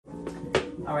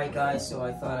Alright guys, so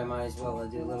I thought I might as well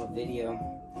do a little video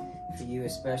for you,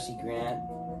 especially Grant.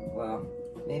 Well,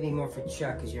 maybe more for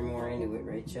Chuck, because you're more into it,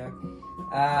 right Chuck?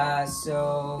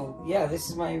 So yeah, this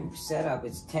is my setup.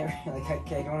 It's temporary,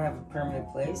 like I don't have a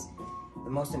permanent place. The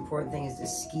most important thing is the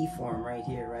ski form right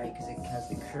here, right? Because it has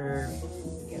the curve,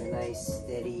 you get a nice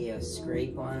steady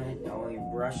scrape on it, all your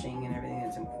brushing and everything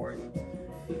that's important.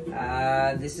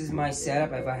 This is my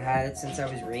setup. I've had it since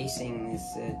I was racing. This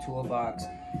toolbox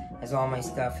has all my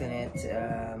stuff in it,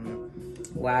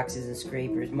 waxes and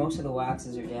scrapers. Most of the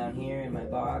waxes are down here in my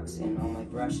box, and all my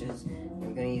brushes.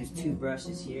 I'm going to use 2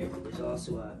 brushes here, but there's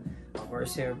also a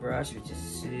horsehair brush, which is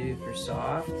super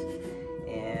soft.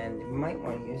 And you might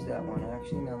want to use that one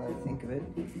actually, now that I think of it.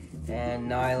 And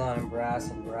nylon and brass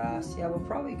and brass. Yeah, we'll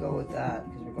probably go with that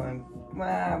because we're going,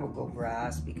 well, we'll go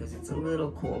brass because it's a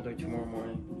little colder tomorrow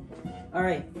morning.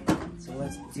 Alright, so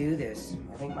let's do this.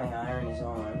 I think my iron is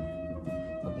on.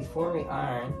 But before we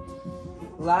iron,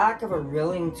 lack of a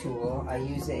rilling tool, I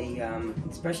use a,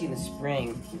 especially in the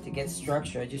spring, to get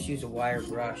structure, I just use a wire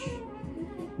brush.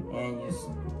 And just,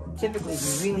 typically,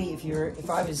 if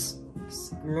I was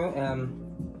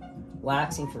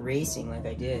waxing for racing like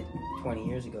I did 20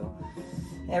 years ago,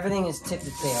 everything is tip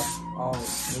to tail,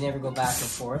 always. You never go back and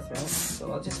forth, right?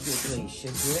 So I'll just do it the way you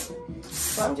should do it.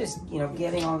 So I'm just,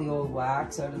 getting all the old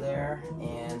wax out of there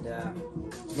and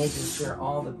making sure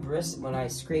all the bristles, when I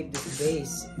scrape the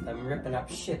base, I'm ripping up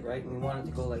shit, right? And we want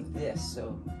it to go like this,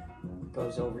 so it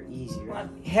goes over easy, right?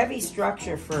 Heavy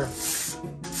structure for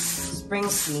spring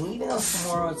skiing, even though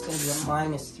tomorrow it's going to be a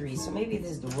 -3, so maybe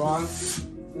this is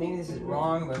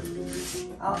wrong, but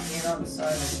I'll err on the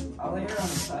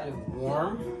side of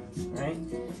warm, right?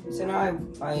 So now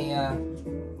I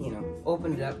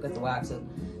opened it up, got the wax out.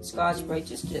 Scotch-Brite,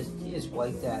 you just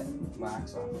wipe that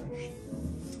wax off first.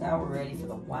 Now we're ready for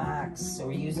the wax. So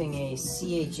we're using a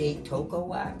CH8 Toco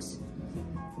wax,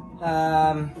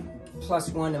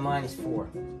 +1 to -4.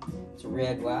 It's a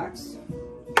red wax.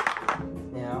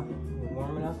 Now,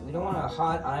 warm enough. We don't want a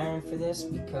hot iron for this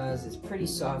because it's pretty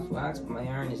soft wax, but my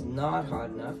iron is not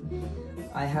hot enough.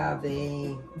 I have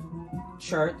a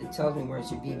chart that tells me where it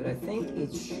should be, but I think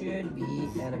it should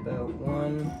be at about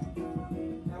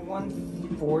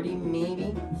 140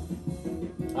 maybe.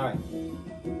 Alright,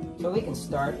 so we can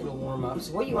start, it'll warm up.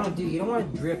 So what you want to do, you don't want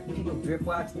to drip, people drip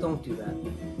wax, don't do that.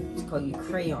 It's called your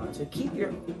crayon. So keep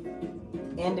your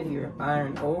end of your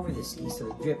iron over the ski so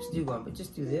the drips do go on, but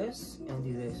just do this and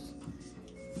do this.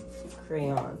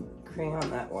 Crayon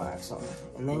that wax on,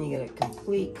 and then you get a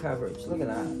complete coverage. Look at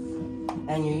that.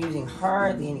 And you're using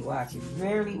hardly any wax. You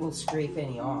rarely will scrape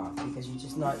any off because you're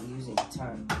just not using a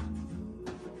ton.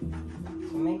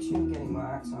 So make sure you're getting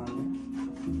wax on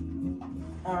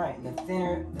there. Alright, the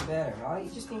thinner the better.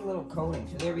 You just need a little coating.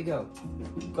 So there we go.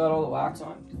 Got all the wax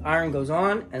on. Iron goes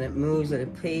on and it moves at a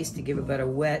pace to give about a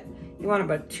wet. You want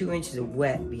about 2 inches of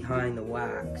wet behind the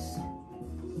wax.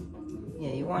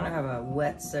 Yeah, you want to have a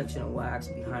wet section of wax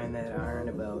behind that iron,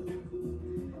 about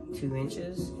 2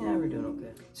 inches. Yeah, we're doing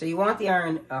okay. So you want the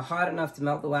iron hot enough to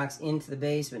melt the wax into the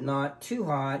base, but not too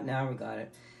hot. Now we got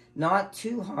it. Not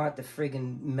too hot to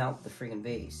friggin' melt the friggin'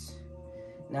 base.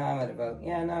 Now I'm at about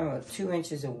 2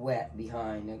 inches of wet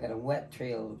behind. I've got a wet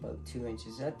trail of about 2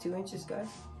 inches. Is that 2 inches,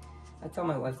 guys? I tell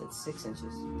my wife that's 6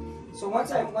 inches. So once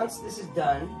this is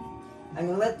done, I'm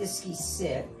gonna let this ski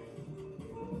sit.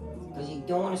 Because you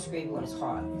don't want to scrape it when it's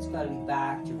hot. It's got to be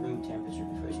back to room temperature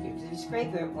before you scrape it. Because if you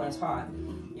scrape it when it's hot,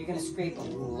 you're going to scrape a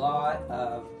lot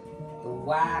of the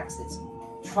wax that's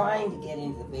trying to get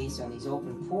into the base on these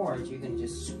open pores. You're going to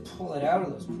just pull it out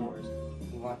of those pores.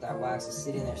 You want that wax to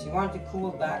sit in there. So you want it to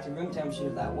cool back to room temperature.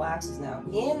 That wax is now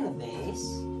in the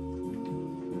base.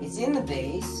 It's in the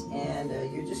base, and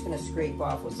you're just going to scrape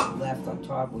off what's left on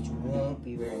top, which won't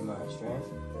be very much, right?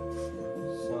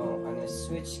 So I'm going to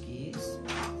switch skis.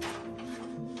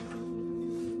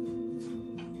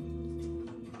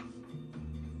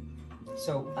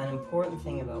 So an important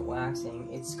thing about waxing,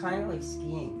 it's kind of like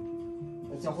skiing.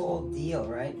 It's a whole deal,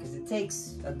 right? Because it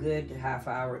takes a good half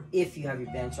hour if you have your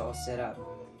bench all set up.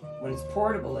 When it's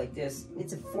portable like this,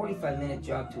 it's a 45-minute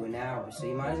job to an hour. So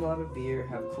you might as well have a beer,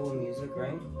 have cool music,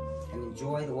 right? And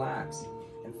enjoy the wax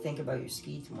and think about your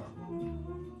ski tomorrow.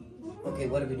 Okay,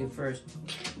 what do we do first?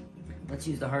 Let's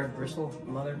use the hard bristle,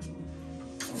 mother,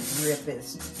 and rip the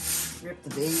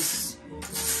base.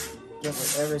 Get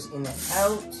whatever's in it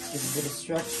out, give a bit of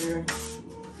structure.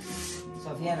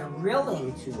 So if you had a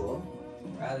rilling tool,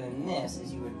 rather than this,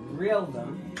 is you would rill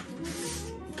them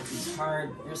with these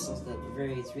hard bristles that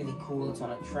it's really cool. It's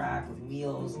on a track with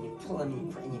wheels, and you pull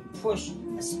them and you push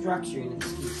a structure into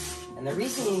the ski. And the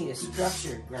reason you need a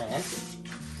structure, Grant, is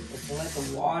to let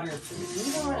the water through.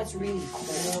 Even when it's really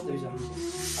cold, there's a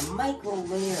micro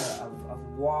layer of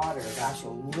water, of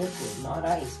actual liquid, not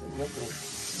ice, but liquid.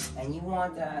 And you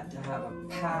want that to have a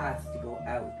path to go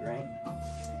out, right?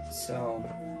 So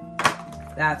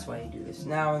that's why you do this.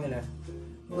 Now we're gonna,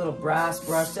 a little brass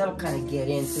brush, that'll kind of get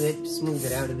into it, smooth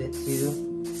it out a bit too.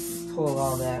 Pull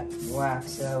all that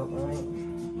wax out, right?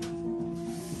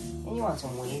 And you want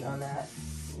some weight on that.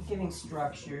 Giving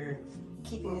structure,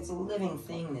 keeping, it's a living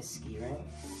thing, this ski, right?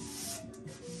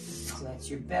 So that's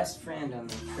your best friend on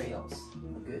the trails,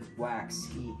 a good wax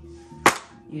ski.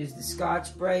 Use the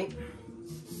Scotch-Brite,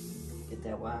 get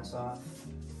that wax off,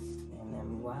 and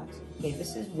then we wax. Okay,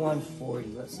 this is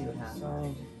 140, let's see what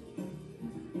happens.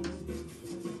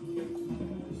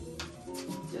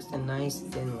 Just a nice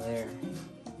thin layer.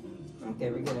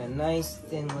 Okay, we get a nice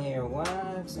thin layer of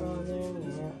wax on there,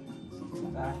 yeah.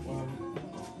 Back in.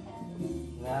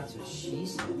 That's what she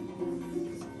said.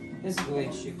 This is the way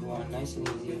it should go on, nice and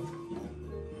easy.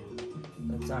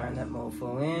 Let's iron that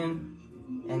mofo in.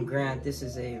 And Grant, this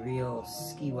is a real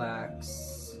ski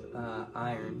wax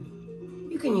iron.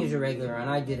 You can use a regular iron.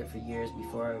 I did it for years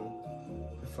before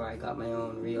I got my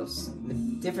own real. The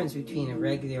difference between a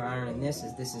regular iron and this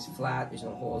is flat. There's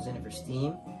no holes in it for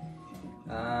steam.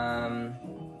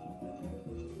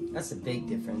 That's the big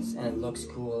difference, and it looks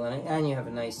cool, and you have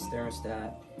a nice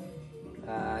thermostat.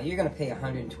 You're gonna pay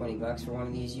 120 bucks for one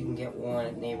of these. You can get one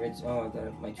at neighborhoods. Oh,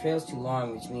 my trail's too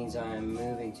long, which means I'm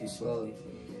moving too slowly.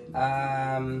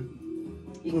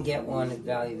 You can get one at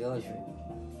Value Village for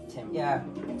 10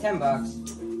 bucks.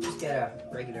 Just get a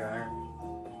regular iron.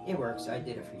 It works. I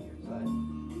did it for years, but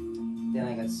then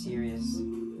I got serious.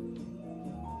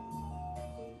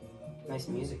 Nice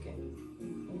music in.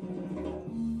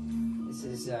 This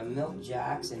is Milt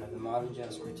Jackson of the Modern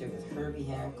Jazz Quartet with Herbie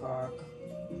Hancock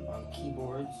on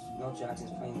keyboards. Milt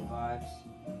Jackson's playing the vibes.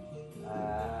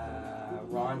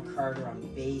 Ron Carter on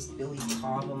bass. Billy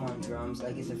Cobham on drums.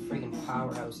 Like, it's a friggin'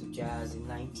 powerhouse of jazz in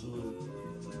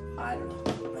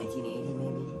 1980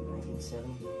 maybe,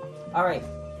 1970. All right,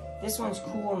 this one's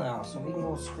cool now, so we can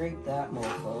go scrape that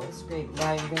mofo. Let's scrape.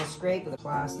 Now you're gonna scrape with a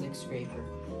plastic scraper.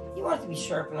 You want it to be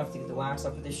sharp enough to get the wax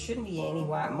off, but there shouldn't be any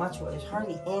wax, there's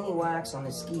hardly any wax on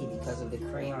the ski because of the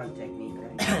crayon technique,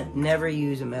 right? Never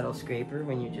use a metal scraper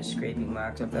when you're just scraping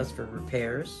wax off. That's for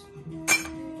repairs.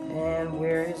 And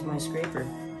where is my scraper?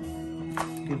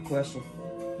 Good question.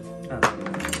 Oh,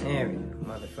 there we go,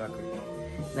 motherfucker.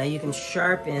 Now you can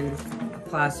sharpen a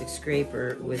plastic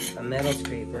scraper with a metal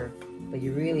scraper, but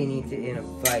you really need to in a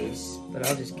vise. But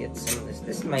I'll just get some of this.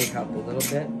 This might help a little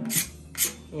bit.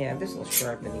 Yeah, this will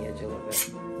sharpen the edge a little bit.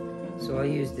 So I'll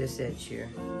use this edge here.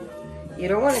 You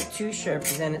don't want it too sharp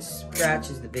because then it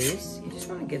scratches the base. You just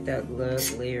want to get that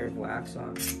layer of wax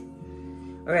off.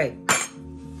 Alright,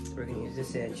 we're going to use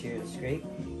this edge here to scrape.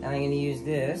 And I'm going to use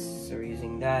this, so we're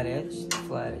using that edge, the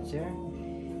flat edge there.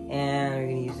 And we're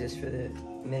going to use this for the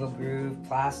middle groove,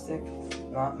 plastic,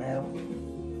 not metal.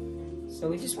 So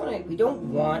we just want to, we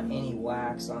don't want any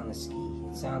wax on the ski.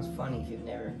 It sounds funny if you've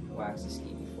never waxed a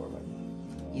ski before, but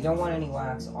you don't want any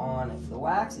wax on it. The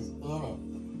wax is in it.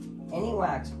 Any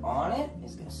wax on it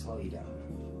is going to slow you down.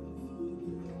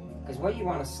 Because what you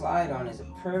want to slide on is a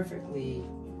perfectly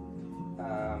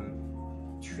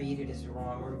treated is the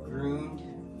wrong word, groomed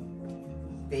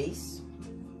base.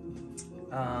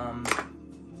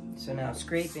 So now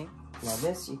scraping. Now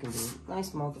this you can do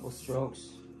nice multiple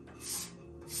strokes.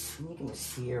 And you can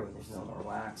just hear when there's no more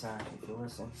wax actually if you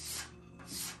listen.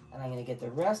 And I'm going to get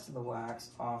the rest of the wax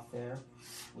off there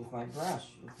with my brush,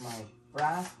 with my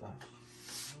brass brush.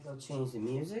 I'll change the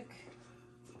music,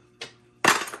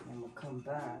 and we'll come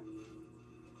back.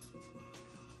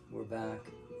 We're back.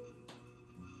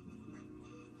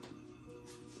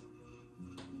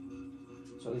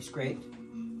 So we scraped.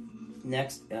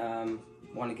 Next,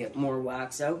 want to get more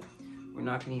wax out. We're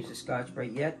not going to use the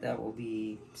Scotch-Brite yet. That will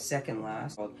be second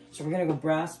last. So we're going to go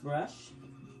brass brush,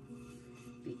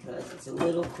 because it's a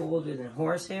little colder than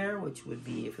horsehair, which would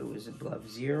be if it was above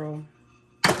 0.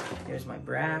 There's my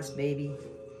brass, baby.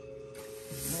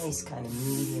 Nice kind of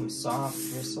medium soft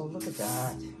bristle. Look at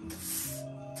that.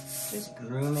 Just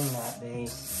grooming that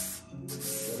base.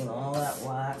 Getting all that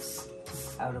wax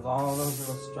out of all those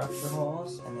little structure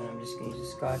holes. And then I'm just going to use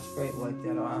a Scotch-Brite, wipe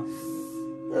that off.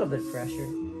 A little bit of pressure.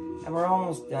 And we're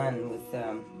almost done with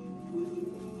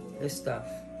this stuff.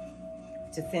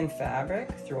 It's a thin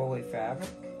fabric, throwaway fabric.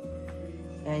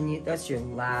 And that's your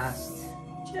last,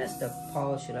 just to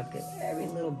polish it up, get every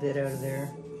little bit out of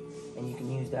there. And you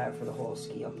can use that for the whole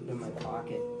ski. I'll put it in my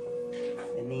pocket.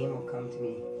 The name will come to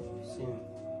me soon.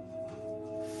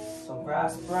 So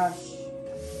brass brush,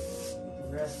 the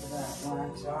rest of that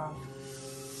wax off.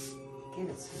 Give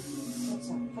it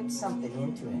some, put something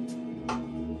into it.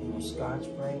 In your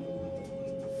Scotch-Brite.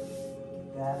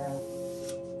 Get that out.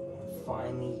 And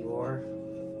finally your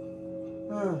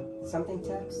something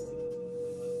text.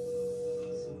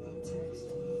 Something text.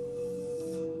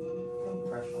 No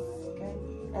pressure on it, okay?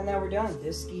 And now we're done.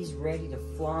 This ski's ready to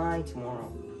fly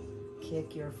tomorrow.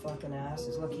 Kick your fucking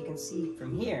asses. Look, you can see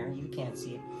from here, you can't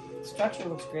see it. The structure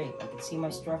looks great. I can see my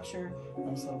structure.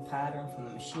 Nice little pattern from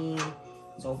the machine.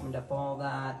 It's opened up all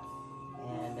that.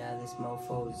 And this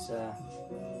mofo's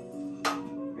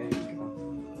ready to go.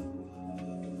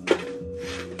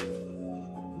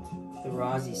 The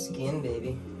Rossi skin,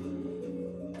 baby.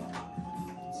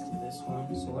 Let's do this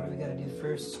one. So what do we gotta do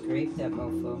first? Scrape that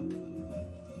mofo.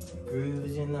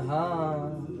 Grooves in the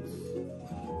house.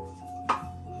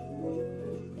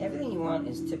 Everything you want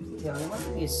is tip to tail. You want it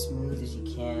to be as smooth as you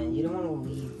can. You don't want to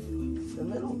leave the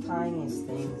little tiniest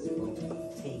things will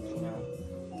take, you know,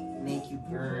 make you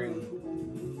burn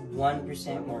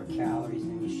 1% more calories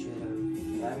than you should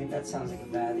have. I mean, that sounds like a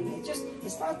bad thing.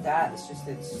 It's not that. It's just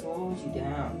that it slows you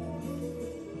down.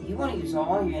 You want to use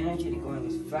all your energy to going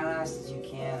as fast as you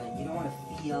can. And you don't want to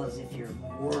feel as if you're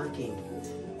working.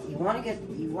 You want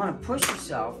to push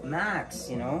yourself max,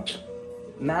 you know,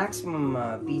 maximum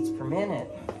beats per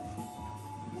minute.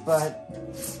 But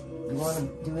you want to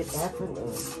do it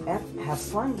effortlessly. Have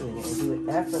fun doing it and do it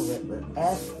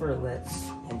effortless,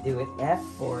 and do it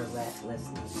effortlessly.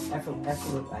 Effortless,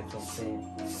 I can't say it.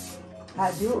 How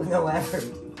to do it with no effort,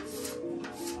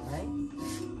 right?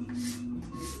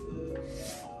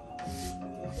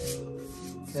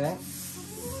 Okay.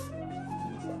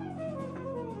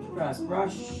 Cross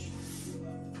brush.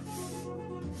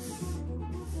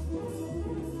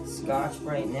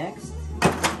 Scotch-Brite next.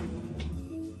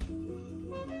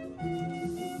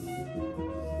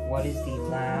 What is the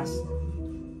last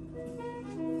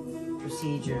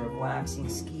procedure of waxing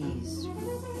skis?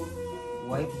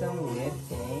 Wipe them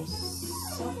with a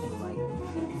something like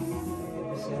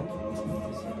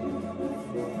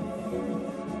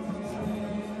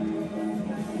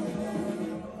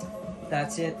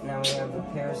That's it. Now we have a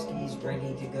pair of skis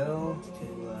ready to go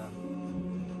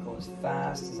as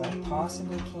fast as I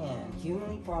possibly can.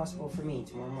 Humanly possible for me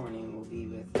tomorrow morning will be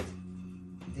with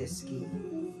this ski.